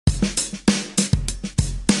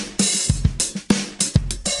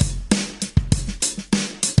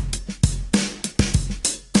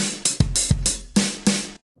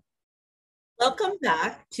Welcome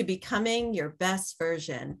back to Becoming Your Best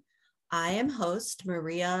Version. I am host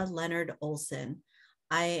Maria Leonard Olson.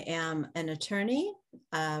 I am an attorney,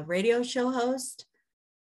 a radio show host,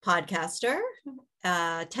 podcaster,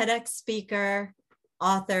 TEDx speaker,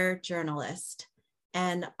 author, journalist.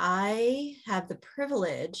 And I have the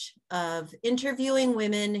privilege of interviewing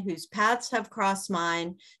women whose paths have crossed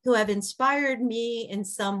mine, who have inspired me in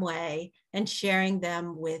some way, and sharing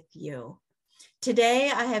them with you.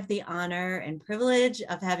 Today, I have the honor and privilege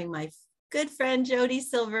of having my good friend Jodi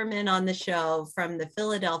Silverman on the show from the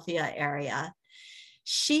Philadelphia area.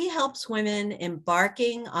 She helps women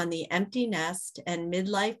embarking on the empty nest and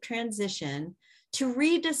midlife transition to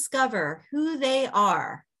rediscover who they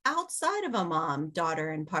are outside of a mom, daughter,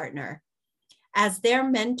 and partner. As their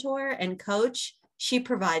mentor and coach, she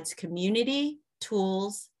provides community,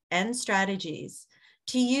 tools, and strategies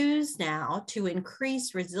to use now to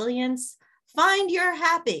increase resilience, find your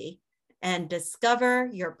happy, and discover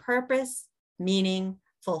your purpose, meaning,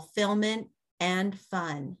 fulfillment, and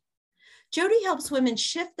fun. Jodi helps women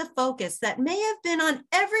shift the focus that may have been on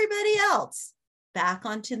everybody else back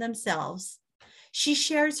onto themselves. She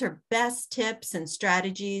shares her best tips and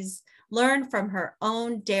strategies learned from her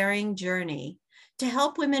own daring journey to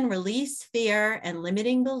help women release fear and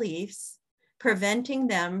limiting beliefs, preventing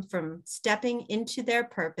them from stepping into their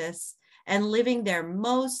purpose and living their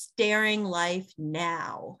most daring life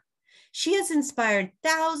now. She has inspired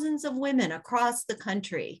thousands of women across the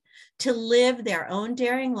country to live their own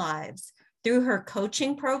daring lives through her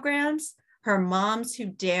coaching programs, her Moms Who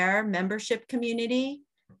Dare membership community,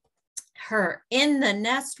 her In the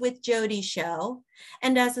Nest with Jodi show,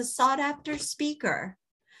 and as a sought-after speaker.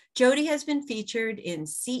 Jodi has been featured in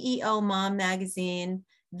CEO Mom magazine,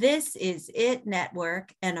 This Is It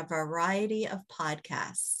Network, and a variety of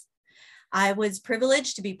podcasts. I was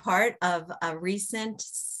privileged to be part of a recent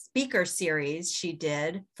speaker series she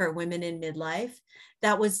did for women in midlife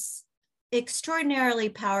that was extraordinarily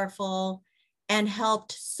powerful and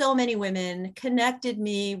helped so many women, connected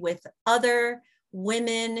me with other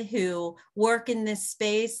women who work in this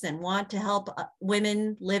space and want to help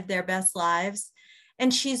women live their best lives.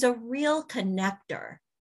 And she's a real connector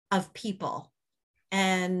of people.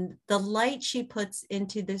 And the light she puts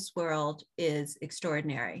into this world is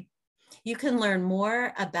extraordinary. You can learn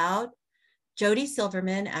more about Jodi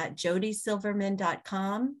Silverman at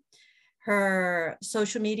jodisilverman.com. Her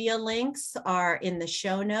social media links are in the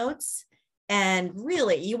show notes. And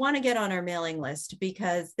really, you want to get on our mailing list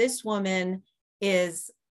because this woman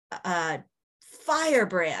is a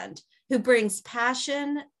firebrand who brings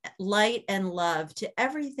passion, light, and love to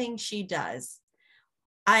everything she does.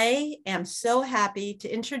 I am so happy to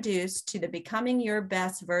introduce to the Becoming Your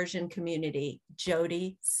Best Version community,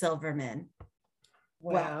 Jodi Silverman.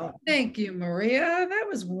 Wow. Welcome. Thank you, Maria. That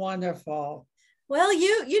was wonderful. Well,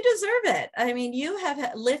 you deserve it. I mean, you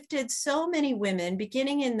have lifted so many women,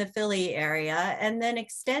 beginning in the Philly area and then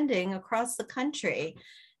extending across the country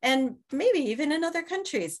and maybe even in other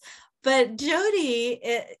countries. But Jodi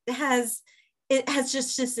has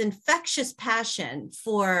just this infectious passion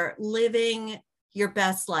for living your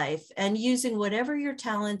best life and using whatever your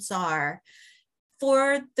talents are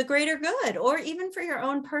for the greater good or even for your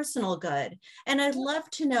own personal good. And I'd love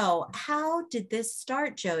to know, how did this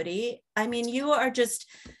start, Jodi? I mean, you're just,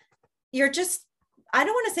 I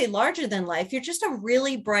don't want to say larger than life, you're just a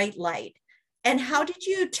really bright light. And how did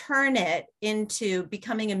you turn it into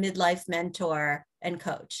becoming a midlife mentor and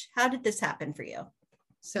coach? How did this happen for you?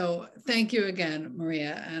 So thank you again,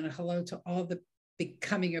 Maria, and hello to all the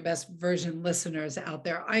Becoming Your Best Version listeners out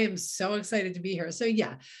there. I am so excited to be here.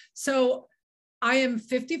 So I am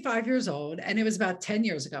 55 years old, and it was about 10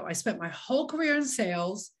 years ago. I spent my whole career in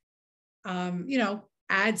sales,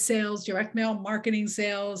 ad sales, direct mail marketing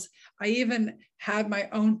sales. I even had my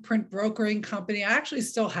own print brokering company. I actually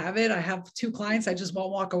still have it. I have 2 clients I just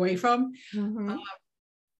won't walk away from. Mm-hmm.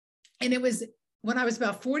 And it was when I was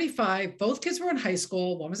about 45, both kids were in high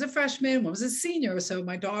school. One was a freshman, one was a senior. So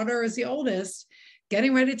my daughter is the oldest,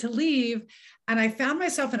 getting ready to leave. And I found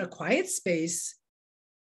myself in a quiet space,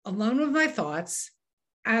 alone with my thoughts,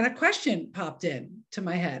 and a question popped in to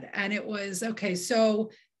my head. And it was, okay, so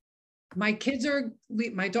my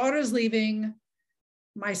daughter's leaving.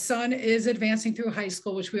 My son is advancing through high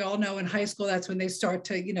school, which we all know in high school, that's when they start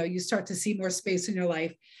to, you start to see more space in your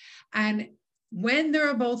life. And when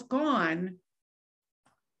they're both gone,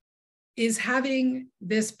 is having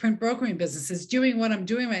this print brokering business, is doing what I'm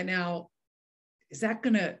doing right now, is that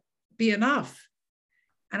going to be enough?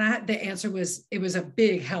 And the answer was, it was a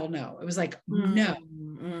big hell no. It was like, no.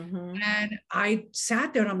 Mm-hmm. And I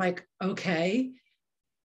sat there and I'm like, okay.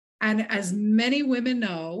 And as many women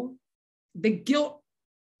know, the guilt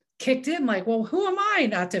kicked in, like, well, who am I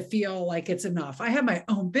not to feel like it's enough? I have my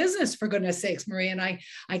own business, for goodness sakes, Marie, and I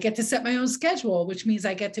get to set my own schedule, which means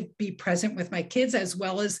I get to be present with my kids as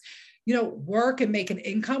well as, work and make an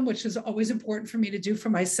income, which is always important for me to do for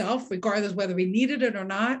myself, regardless whether we needed it or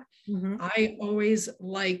not. Mm-hmm. I always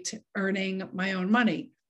liked earning my own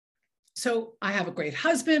money. So I have a great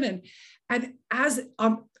husband, and as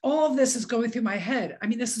all of this is going through my head, I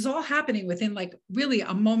mean, this is all happening within like really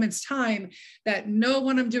a moment's time, that no,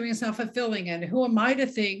 what I'm doing is not fulfilling. And who am I to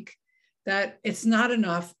think that it's not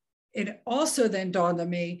enough? It also then dawned on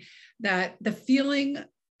me that the feeling,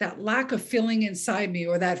 that lack of feeling inside me,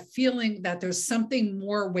 or that feeling that there's something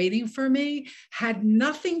more waiting for me, had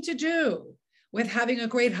nothing to do with having a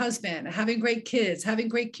great husband, having great kids, having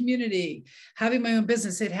great community, having my own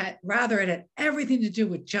business. It had everything to do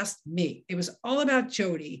with just me. It was all about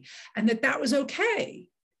Jodi, and that was okay.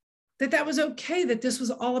 That was okay, that this was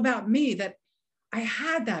all about me, that I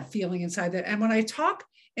had that feeling inside that. And when I talk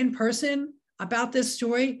in person about this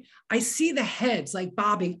story, I see the heads like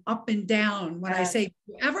bobbing up and down when I say, do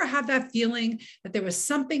you ever have that feeling that there was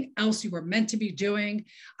something else you were meant to be doing?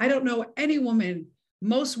 I don't know any woman.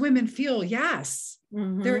 Most women feel, yes,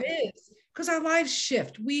 there is, because our lives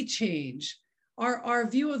shift, we change, our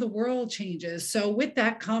view of the world changes. So with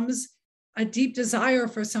that comes a deep desire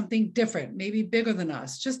for something different, maybe bigger than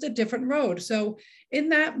us, just a different road. So in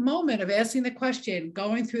that moment of asking the question,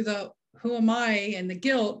 going through the who am I and the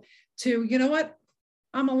guilt, to, you know what,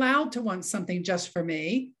 I'm allowed to want something just for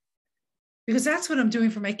me, because that's what I'm doing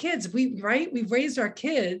for my kids. We've raised our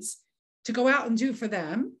kids to go out and do for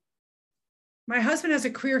them. My husband has a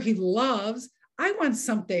career he loves. I want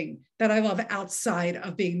something that I love outside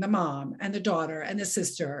of being the mom and the daughter and the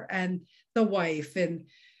sister and the wife.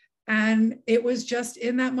 And it was just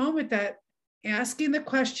in that moment that asking the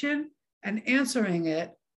question and answering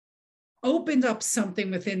it opened up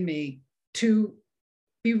something within me to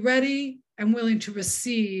be ready and willing to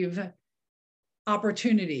receive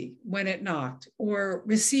opportunity when it knocked, or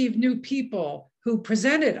receive new people who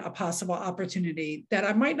presented a possible opportunity that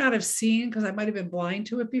I might not have seen because I might have been blind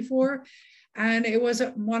to it before. And it was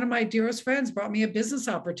one of my dearest friends brought me a business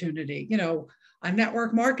opportunity, a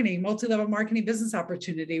network marketing, multi-level marketing business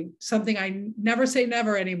opportunity, something I never say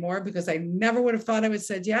never anymore, because I never would have thought I would have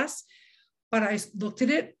said yes. But I looked at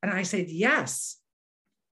it and I said yes.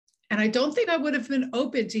 And I don't think I would have been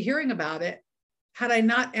open to hearing about it had I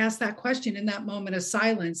not asked that question in that moment of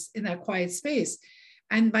silence, in that quiet space.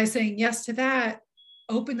 And by saying yes to that,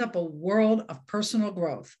 opened up a world of personal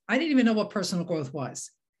growth. I didn't even know what personal growth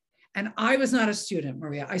was. And I was not a student,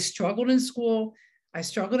 Maria. I struggled in school. I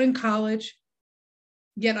struggled in college.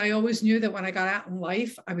 Yet I always knew that when I got out in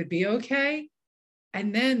life, I would be okay.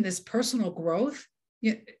 And then this personal growth,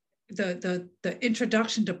 the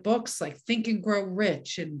introduction to books like Think and Grow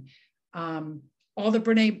Rich, and all the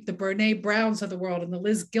Brene Browns of the world, and the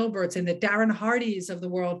Liz Gilberts and the Darren Hardys of the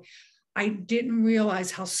world, I didn't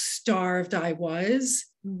realize how starved I was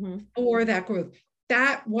for that growth.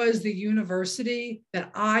 That was the university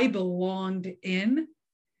that I belonged in,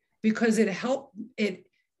 because it helped.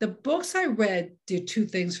 The books I read did two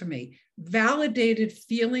things for me: validated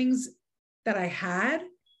feelings that I had,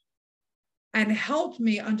 and helped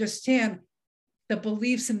me understand the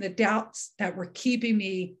beliefs and the doubts that were keeping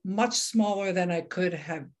me much smaller than I could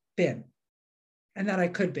have been, and that I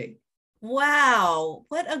could be. Wow,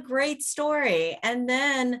 what a great story. And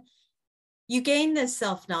then you gained this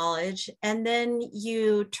self-knowledge, and then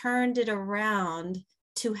you turned it around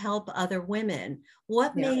to help other women.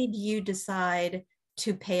 What made you decide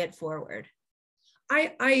to pay it forward?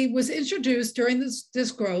 I was introduced during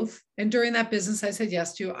this growth, and during that business I said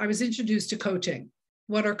yes to, I was introduced to coaching.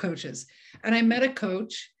 What are coaches? And I met a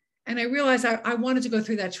coach, and I realized I wanted to go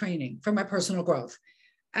through that training for my personal growth.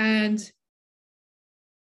 And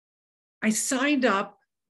I signed up.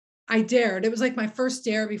 I dared. It was like my first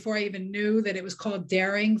dare before I even knew that it was called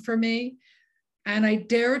daring for me. And I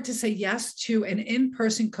dared to say yes to an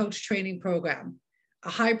in-person coach training program, a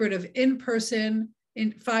hybrid of in-person,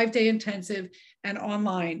 in 5-day intensive, and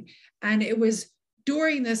online. And it was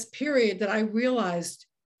during this period that I realized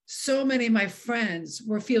so many of my friends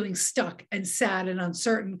were feeling stuck and sad and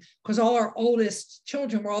uncertain, because all our oldest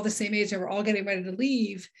children were all the same age. They were all getting ready to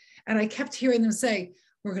leave. And I kept hearing them say,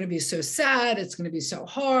 we're going to be so sad. It's going to be so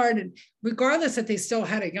hard. And regardless that they still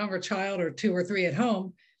had a younger child or 2 or 3 at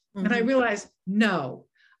home. And I realized, no,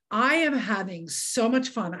 I am having so much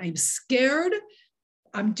fun. I'm scared.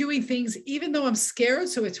 I'm doing things, even though I'm scared.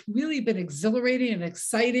 So it's really been exhilarating and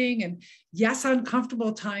exciting, and yes,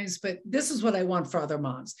 uncomfortable times, but this is what I want for other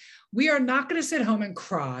moms. We are not going to sit home and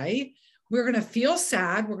cry. We're going to feel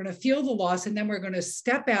sad. We're going to feel the loss. And then we're going to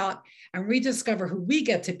step out and rediscover who we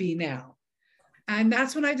get to be now. And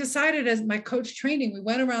that's when I decided, as my coach training, we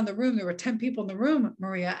went around the room. There were 10 people in the room,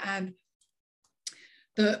 Maria. And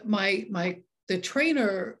the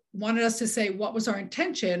trainer wanted us to say what was our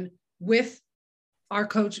intention with our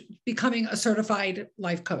coach becoming a certified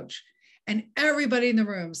life coach. And everybody in the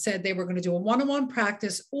room said they were going to do a one-on-one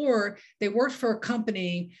practice, or they worked for a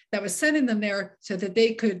company that was sending them there so that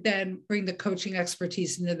they could then bring the coaching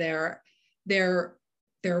expertise into their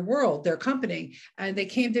world, their company. And they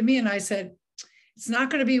came to me and I said, it's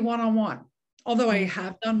not going to be one-on-one. Although I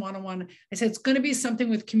have done one-on-one, I said, it's going to be something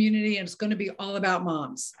with community, and it's going to be all about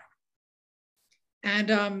moms.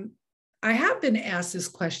 And I have been asked this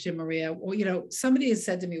question, Maria. Well, somebody has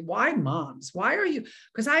said to me, why moms? Why are you?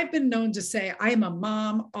 Because I've been known to say, I am a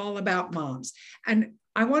mom all about moms. And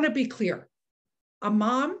I want to be clear. A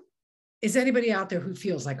mom is anybody out there who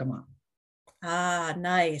feels like a mom. Ah,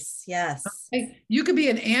 nice. Yes. Okay? You could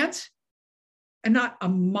be an aunt and not a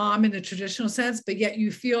mom in the traditional sense, but yet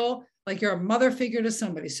you feel like you're a mother figure to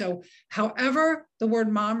somebody. So however the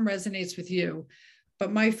word mom resonates with you,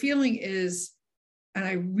 but my feeling is, and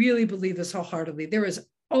I really believe this wholeheartedly, there is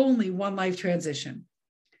only one life transition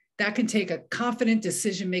that can take a confident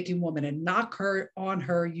decision-making woman and knock her on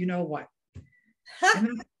her, you know what?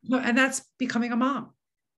 and that's becoming a mom.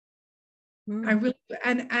 I really,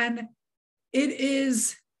 and it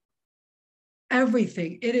is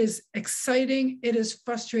everything. It is exciting. It is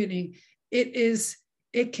frustrating.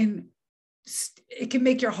 It can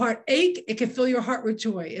make your heart ache. It can fill your heart with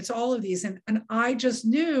joy. It's all of these. And I just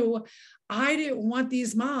knew I didn't want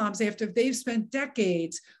these moms, after they've spent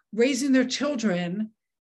decades raising their children,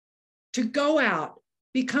 to go out,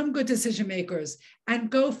 become good decision makers, and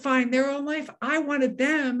go find their own life. I wanted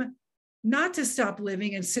them not to stop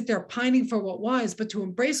living and sit there pining for what was, but to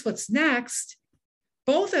embrace what's next,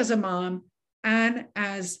 both as a mom and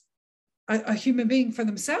as a human being for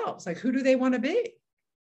themselves. Like, who do they want to be?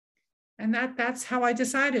 And that's how I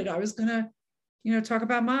decided I was going to, talk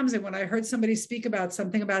about moms. And when I heard somebody speak about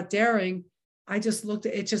something about daring, I just looked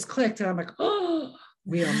at it, just clicked, and I'm like, oh,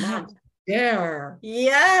 we are moms. Dare.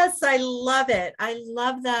 Yes, I love it. I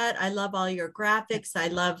love that. I love all your graphics. I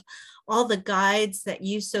love all the guides that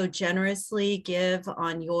you so generously give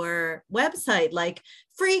on your website, like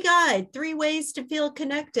free guide, 3 ways to feel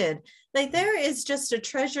connected. Like, there is just a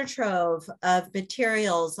treasure trove of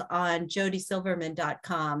materials on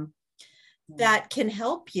jodisilverman.com that can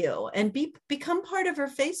help you and become part of her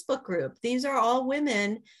Facebook group. These are all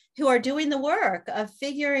women who are doing the work of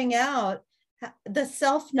figuring out the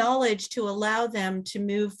self-knowledge to allow them to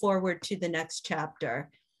move forward to the next chapter.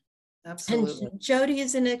 Absolutely. And Jodi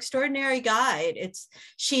is an extraordinary guide.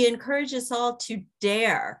 She encourages all to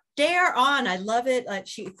dare on. I love it.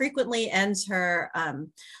 She frequently ends her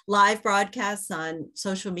live broadcasts on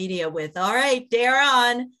social media with, all right, dare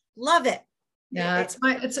on. Love it. Yeah,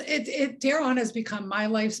 dare on has become my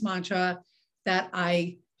life's mantra that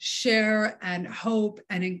I share and hope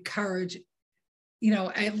and encourage,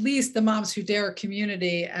 at least the Moms Who Dare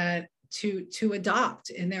community to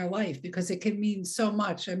adopt in their life, because it can mean so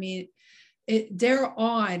much. I mean, dare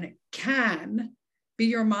on can be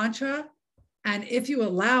your mantra. And if you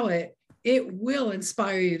allow it, it will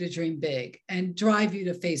inspire you to dream big and drive you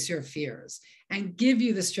to face your fears and give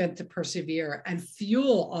you the strength to persevere and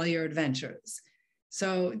fuel all your adventures.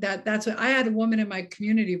 So that's what I had. A woman in my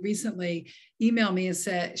community recently email me and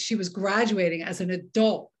said she was graduating as an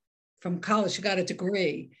adult from college. She got a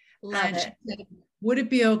degree. Love it. She said, would it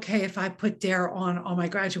be okay if I put dare on my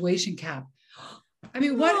graduation cap? I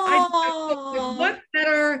mean, what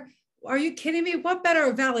better, are you kidding me? What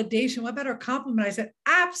better validation? What better compliment? I said,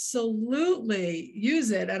 absolutely,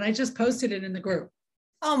 use it. And I just posted it in the group.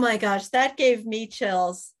 Oh my gosh, that gave me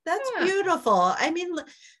chills. That's beautiful. I mean,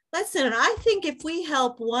 listen, I think if we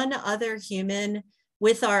help one other human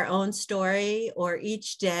with our own story, or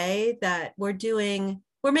each day that we're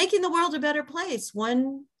making the world a better place,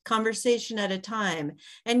 one conversation at a time.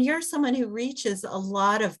 And you're someone who reaches a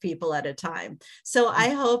lot of people at a time. So I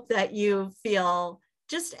hope that you feel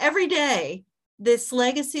just every day this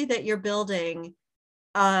legacy that you're building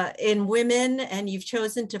in women, and you've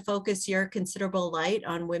chosen to focus your considerable light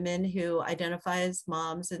on women who identify as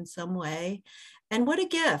moms in some way. And what a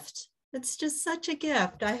gift. It's just such a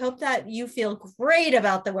gift. I hope that you feel great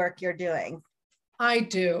about the work you're doing. I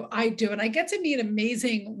do. And I get to meet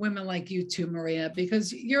amazing women like you too, Maria,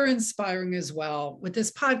 because you're inspiring as well with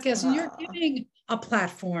this podcast, and you're giving a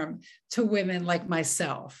platform to women like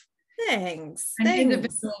myself. Thanks. And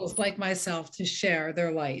individuals like myself to share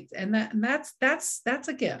their light. And that's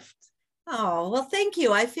a gift. Oh, well, thank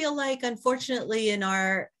you. I feel like unfortunately in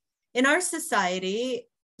our society,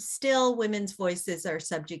 still women's voices are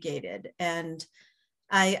subjugated. And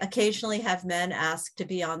I occasionally have men ask to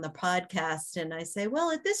be on the podcast, and I say,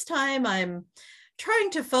 well, at this time, I'm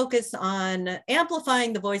trying to focus on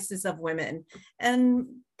amplifying the voices of women. And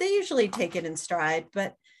they usually take it in stride.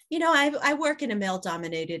 But, I work in a male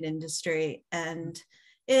dominated industry, and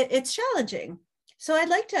it's challenging. So I'd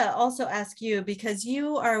like to also ask you, because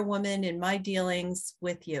you are a woman in my dealings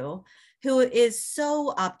with you who is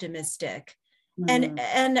so optimistic.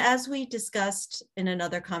 And as we discussed in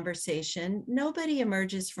another conversation, nobody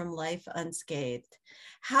emerges from life unscathed.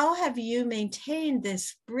 How have you maintained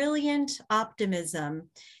this brilliant optimism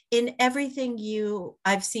in everything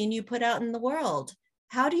I've seen you put out in the world?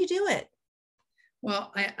 How do you do it?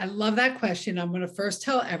 Well, I love that question. I'm going to first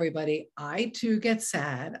tell everybody, I too get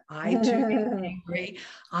sad. I too get angry.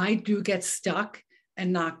 I do get stuck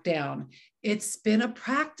and knocked down. It's been a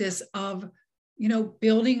practice of,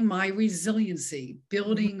 building my resiliency,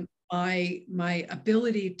 building my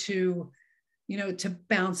ability to, to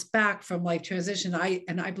bounce back from life transition.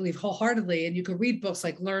 I believe wholeheartedly, and you can read books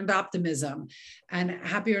like Learned Optimism and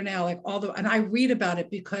Happier Now, and I read about it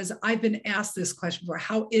because I've been asked this question before: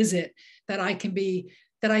 how is it that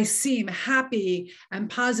that I seem happy and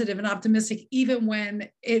positive and optimistic, even when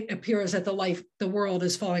it appears that the world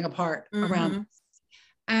is falling apart around us?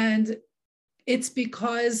 And it's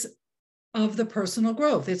because of the personal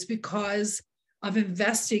growth. It's because of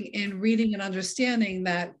investing in reading and understanding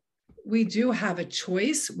that we do have a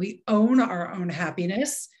choice. We own our own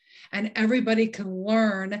happiness, and everybody can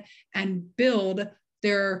learn and build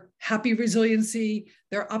their happy resiliency,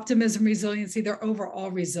 their optimism resiliency, their overall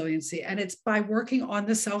resiliency. And it's by working on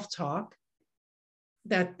the self-talk,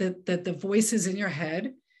 that the voices in your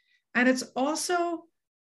head. And it's also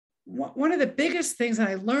one of the biggest things that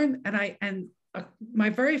I learned, and my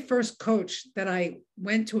very first coach that I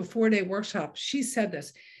went to a 4-day workshop, she said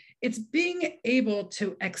this: it's being able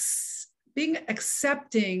to being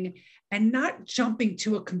accepting and not jumping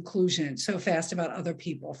to a conclusion so fast about other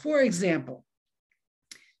people. For example,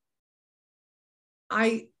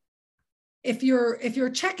 if you're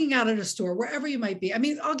checking out at a store, wherever you might be, I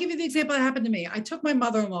mean, I'll give you the example that happened to me. I took my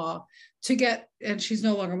mother-in-law to get, and she's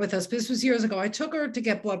no longer with us, but this was years ago. I took her to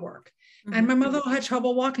get blood work. And my mother-in-law had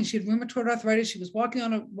trouble walking. She had rheumatoid arthritis. She was walking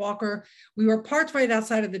on a walker. We were parked right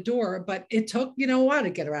outside of the door, but it took, a while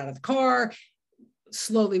to get her out of the car,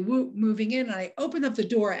 slowly moving in. And I opened up the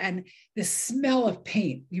door, and the smell of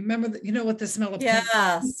paint. You remember, what the smell of paint?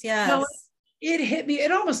 Yes. It hit me.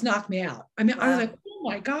 It almost knocked me out. I mean, wow. I was like, oh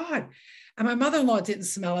my God. And my mother-in-law didn't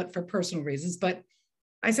smell it for personal reasons, but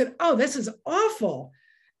I said, oh, this is awful.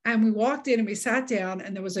 And we walked in and we sat down,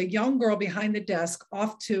 and there was a young girl behind the desk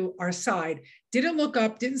off to our side, didn't look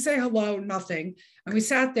up, didn't say hello, nothing. And we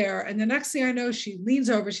sat there, and the next thing I know, she leans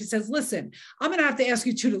over, she says, listen, I'm going to have to ask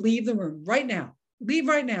you two to leave the room right now. Leave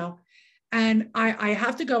right now. And I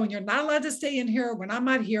have to go, and you're not allowed to stay in here when I'm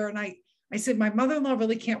not here. And I said, my mother-in-law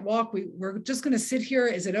really can't walk. We're just going to sit here.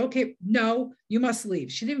 Is it okay? No, you must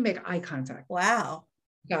leave. She didn't even make eye contact. Wow.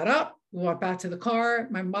 Got up, we walked back to the car.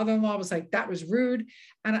 My mother-in-law was like, that was rude.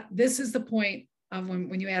 And this is the point of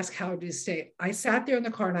when you ask how do you stay. I sat there in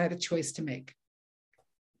the car, and I had a choice to make.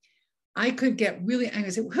 I could get really angry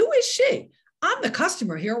and say, who is she? I'm the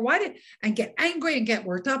customer here. And get angry and get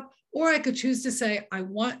worked up. Or I could choose to say,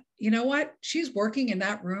 you know what? She's working in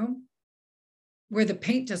that room where the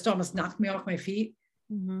paint just almost knocked me off my feet.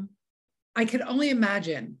 I could only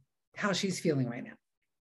imagine how she's feeling right now.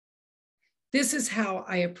 This is how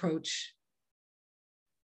I approach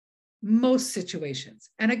most situations.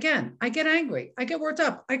 And again, I get angry, I get worked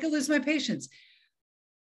up, I could lose my patience.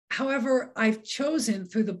 However, I've chosen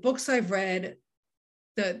through the books I've read,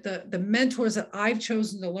 the mentors that I've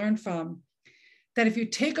chosen to learn from, that if you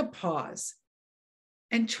take a pause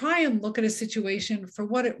and try and look at a situation for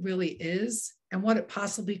what it really is and what it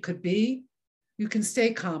possibly could be, you can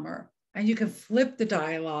stay calmer, and you can flip the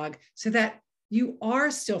dialogue so that you are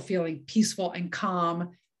still feeling peaceful and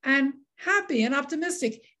calm and happy and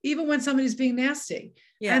optimistic, even when somebody's being nasty.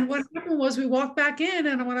 Yeah. And what happened was we walked back in,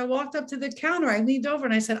 and when I walked up to the counter, I leaned over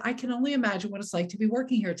and I said, I can only imagine what it's like to be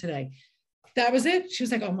working here today. That was it. She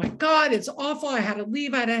was like, oh my God, it's awful. I had to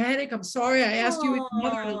leave. I had a headache. I'm sorry. I asked you if you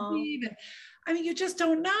wanted to leave. And I mean, you just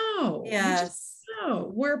don't know. Yes. You just don't know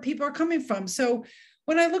where people are coming from. So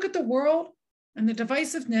when I look at the world and the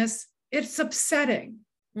divisiveness, it's upsetting.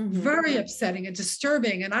 Very upsetting and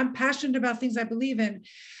disturbing. And I'm passionate about things I believe in.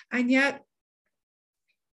 And yet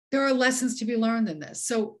there are lessons to be learned in this.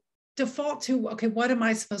 So default to, okay, what am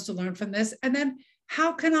I supposed to learn from this? And then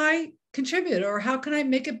how can I contribute, or how can I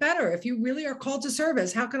make it better? If you really are called to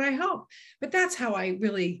service, how can I help? But that's how I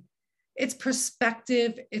really, it's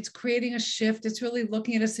perspective, it's creating a shift, it's really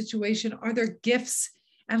looking at a situation. Are there gifts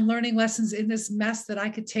and learning lessons in this mess that I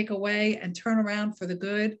could take away and turn around for the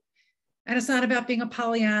good? And it's not about being a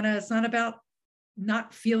Pollyanna. It's not about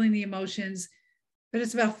not feeling the emotions, but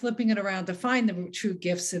it's about flipping it around to find the true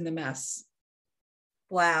gifts in the mess.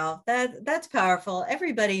 Wow, that's powerful.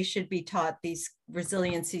 Everybody should be taught these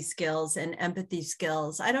resiliency skills and empathy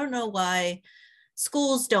skills. I don't know why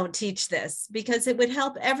schools don't teach this, because it would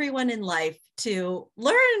help everyone in life to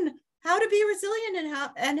learn how to be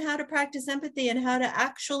resilient and how to practice empathy and how to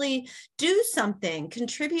actually do something,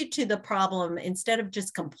 contribute to the problem instead of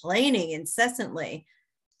just complaining incessantly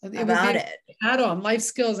about it. Add-on life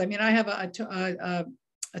skills. I mean, I have a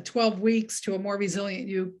 12 weeks to a more resilient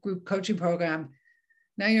you group coaching program.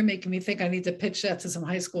 Now you're making me think I need to pitch that to some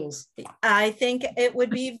high schools. I think it would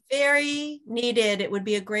be very needed. It would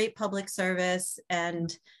be a great public service,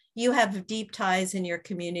 and you have deep ties in your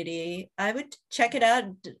community. I would check it out.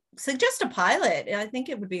 Suggest a pilot. I think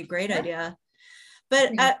it would be a great idea.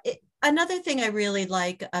 But another thing I really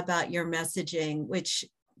like about your messaging, which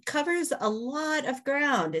covers a lot of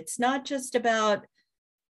ground. It's not just about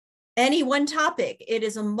any one topic. It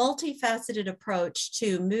is a multifaceted approach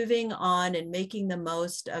to moving on and making the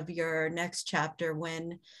most of your next chapter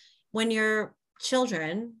when your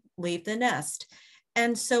children leave the nest.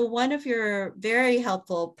 And so one of your very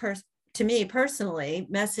helpful, to me personally,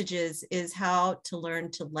 messages is how to learn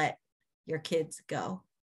to let your kids go.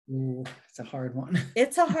 Ooh, it's a hard one.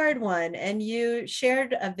 It's a hard one. And you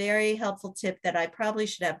shared a very helpful tip that I probably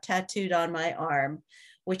should have tattooed on my arm,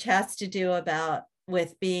 which has to do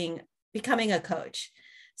with becoming a coach.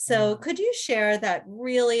 So could you share that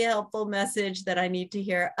really helpful message that I need to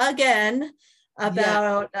hear again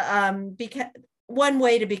about one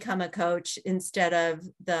way to become a coach instead of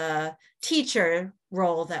the teacher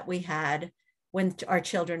role that we had when our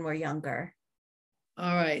children were younger?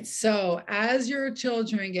 All right. So as your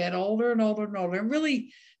children get older and older and older, and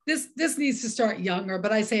really this needs to start younger,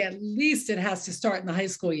 but I say at least it has to start in the high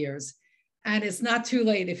school years. And it's not too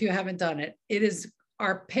late if you haven't done it. It is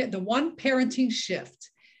the one parenting shift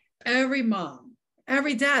every mom,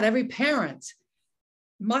 every dad, every parent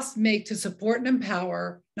must make to support and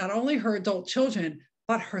empower not only her adult children,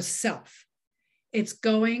 but herself. It's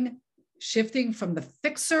shifting from the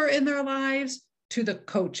fixer in their lives to the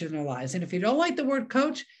coach in their lives. And if you don't like the word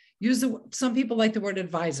coach, some people like the word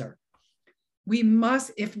advisor. We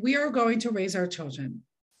must, if we are going to raise our children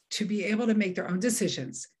to be able to make their own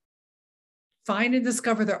decisions, find and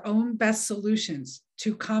discover their own best solutions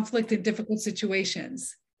to conflict and difficult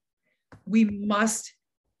situations, we must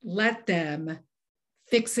let them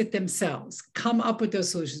fix it themselves, come up with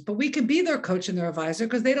those solutions. But we can be their coach and their advisor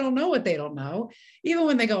because they don't know what they don't know. Even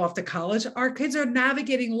when they go off to college, our kids are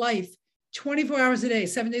navigating life 24 hours a day,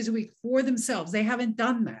 7 days a week for themselves. They haven't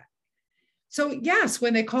done that. So yes,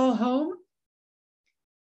 when they call home,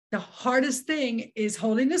 the hardest thing is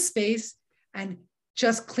holding the space and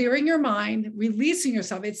just clearing your mind, releasing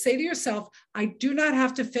yourself. It's say to yourself, I do not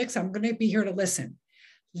have to fix. I'm going to be here to listen.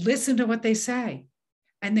 Listen to what they say.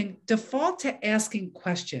 And then default to asking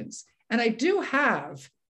questions. And I do have,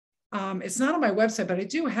 it's not on my website, but I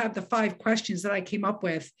do have the 5 questions that I came up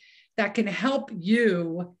with that can help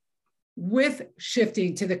you with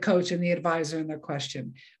shifting to the coach and the advisor in their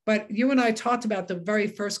question. But you and I talked about the very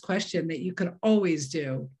first question that you can always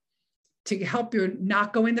do to help you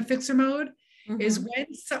not go into fixer mode is when,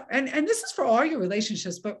 and this is for all your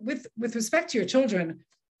relationships, but with respect to your children,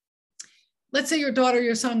 let's say your daughter,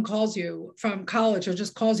 your son calls you from college or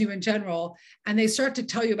just calls you in general, and they start to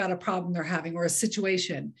tell you about a problem they're having or a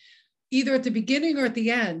situation, either at the beginning or at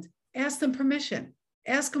the end, ask them permission,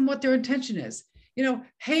 ask them what their intention is.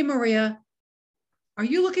 Hey, Maria, are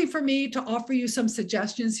you looking for me to offer you some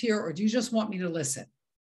suggestions here, or do you just want me to listen?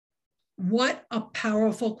 What a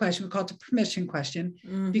powerful question. We call it the permission question,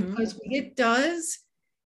 because what it does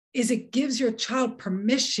is it gives your child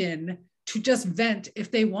permission to just vent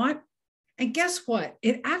if they want. And guess what?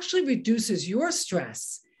 It actually reduces your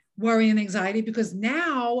stress, worry, and anxiety, because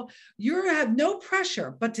now you have no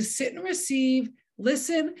pressure but to sit and receive,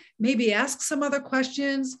 listen, maybe ask some other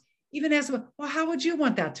questions, even ask them, well, how would you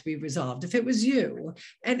want that to be resolved if it was you?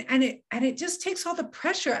 And it just takes all the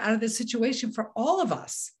pressure out of the situation for all of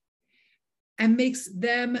us and makes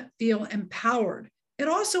them feel empowered. It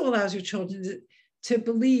also allows your children to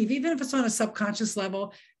believe, even if it's on a subconscious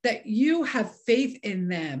level, that you have faith in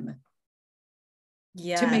them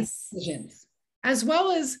to make decisions, as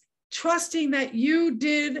well as trusting that you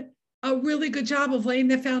did a really good job of laying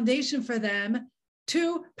the foundation for them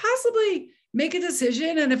to possibly make a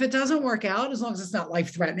decision. And if it doesn't work out, as long as it's not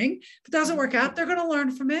life-threatening, if it doesn't work out, they're going to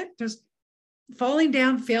learn from it. There's falling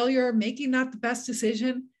down, failure, making not the best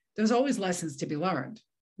decision. There's always lessons to be learned.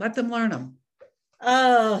 Let them learn them.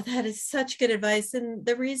 Oh, that is such good advice. And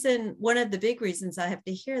one of the big reasons I have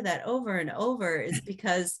to hear that over and over is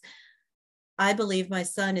because I believe my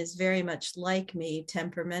son is very much like me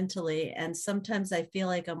temperamentally. And sometimes I feel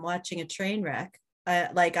like I'm watching a train wreck.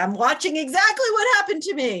 Like I'm watching exactly what happened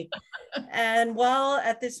to me. And while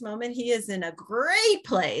at this moment, he is in a great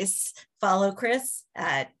place. Follow Chris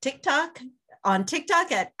at TikTok, on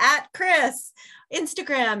TikTok at Chris,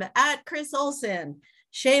 Instagram at Chris Olson.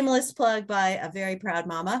 Shameless plug by a very proud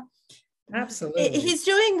mama. Absolutely. He's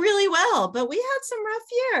doing really well, but we had some rough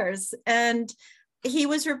years. And he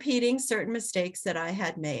was repeating certain mistakes that I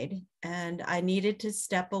had made, and I needed to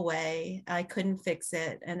step away. I couldn't fix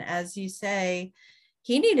it. And as you say,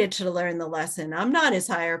 he needed to learn the lesson. I'm not his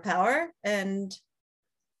higher power, and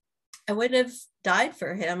I would have died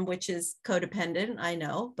for him, which is codependent, I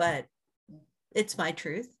know, but it's my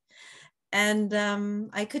truth. And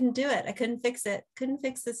I couldn't do it. I couldn't fix it. Couldn't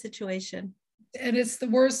fix the situation. And it's the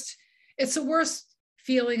worst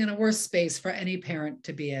feeling and a worst space for any parent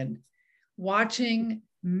to be in. Watching,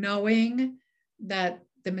 knowing that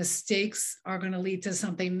the mistakes are going to lead to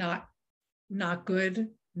something not good,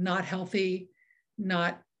 not healthy,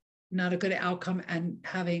 not a good outcome, and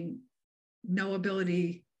having no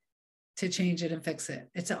ability to change it and fix it.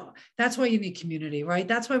 That's why you need community, right?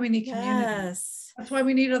 That's why we need community. Yes. That's why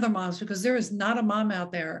we need other moms, because there is not a mom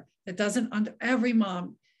out there that doesn't, under every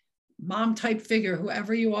mom type figure,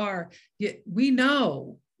 whoever you are, we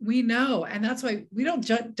know. And that's why we don't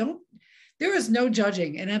judge, there is no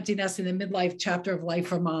judging an empty nest in the midlife chapter of life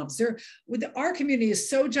for moms. Our community is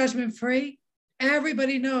so judgment free.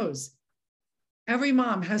 Everybody knows. Every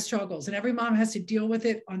mom has struggles, and every mom has to deal with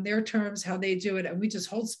it on their terms, how they do it. And we just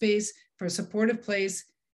hold space for a supportive place.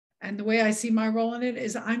 And the way I see my role in it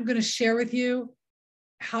is I'm going to share with you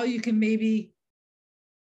how you can maybe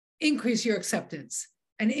increase your acceptance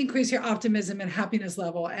and increase your optimism and happiness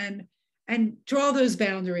level, and draw those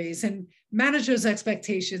boundaries and manage those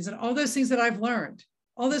expectations and all those things that I've learned.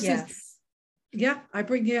 All those things. Yeah,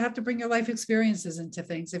 you have to bring your life experiences into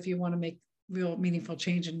things if you want to make real meaningful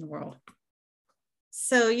change in the world.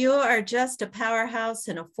 So you are just a powerhouse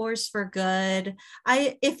and a force for good.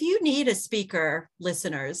 If you need a speaker,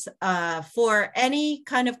 listeners, for any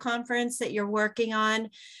kind of conference that you're working on,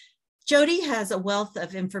 Jodi has a wealth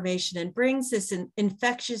of information and brings this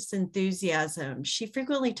infectious enthusiasm. She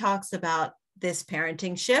frequently talks about this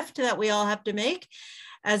parenting shift that we all have to make,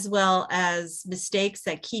 as well as mistakes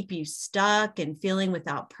that keep you stuck and feeling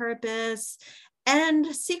without purpose, and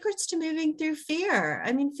secrets to moving through fear.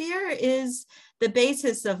 I mean, fear is the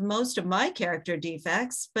basis of most of my character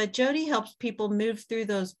defects, but Jodi helps people move through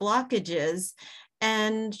those blockages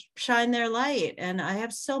and shine their light. And I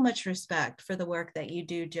have so much respect for the work that you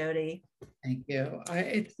do, Jodi. Thank you.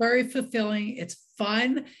 It's very fulfilling. It's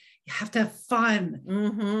fun. You have to have fun.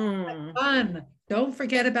 Mm-hmm. Fun. Don't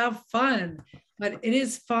forget about fun. But it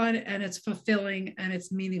is fun, and it's fulfilling, and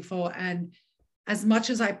it's meaningful. And as much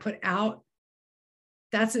as I put out,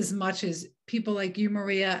 that's as much as people like you,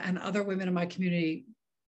 Maria, and other women in my community,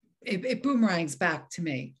 it boomerangs back to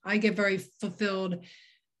me. I get very fulfilled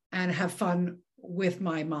and have fun with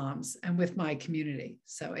my moms and with my community.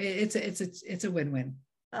 So it's a win-win.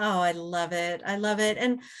 Oh, I love it. I love it.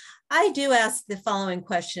 And I do ask the following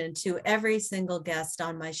question to every single guest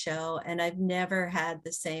on my show, and I've never had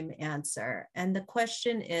the same answer. And the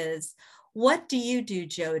question is, what do you do,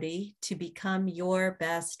 Jodi, to become your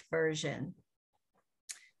best version?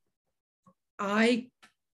 I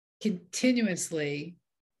continuously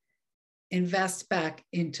invest back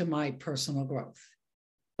into my personal growth,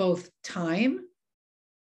 both time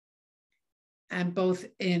and both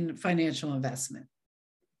in financial investment.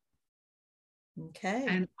 Okay.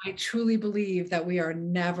 And I truly believe that we are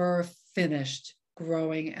never finished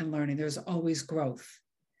growing and learning. There's always growth.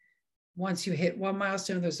 Once you hit one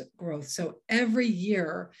milestone, there's growth. So every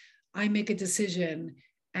year I make a decision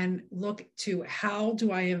and look to how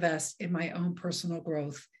do I invest in my own personal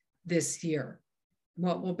growth this year?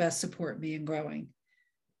 What will best support me in growing?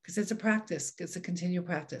 Because it's a practice. It's a continual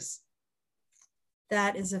practice.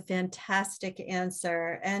 That is a fantastic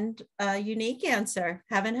answer and a unique answer.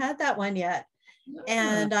 Haven't had that one yet.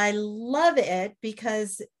 And I love it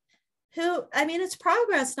because it's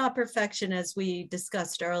progress, not perfection, as we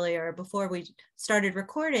discussed earlier before we started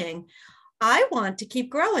recording. I want to keep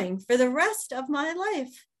growing for the rest of my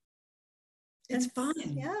life. It's fun.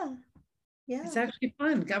 Yeah. Yeah. It's actually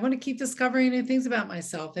fun. I want to keep discovering new things about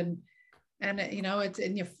myself. And And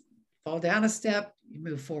and you fall down a step, you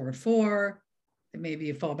move forward 4, then maybe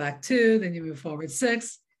you fall back 2, then you move forward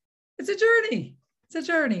 6. It's a journey. It's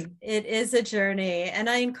a journey. It is a journey. And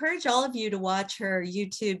I encourage all of you to watch her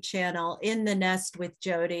YouTube channel, In the Nest with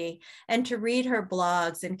Jodi, and to read her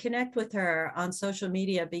blogs and connect with her on social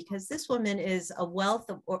media, because this woman is a wealth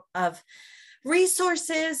of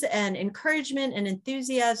resources and encouragement and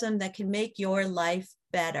enthusiasm that can make your life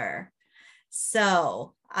better.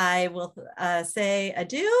 So I will say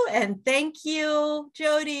adieu and thank you,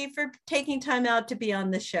 Jodi, for taking time out to be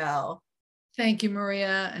on the show. Thank you,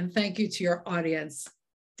 Maria. And thank you to your audience.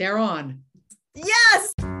 They're on.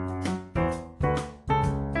 Yes.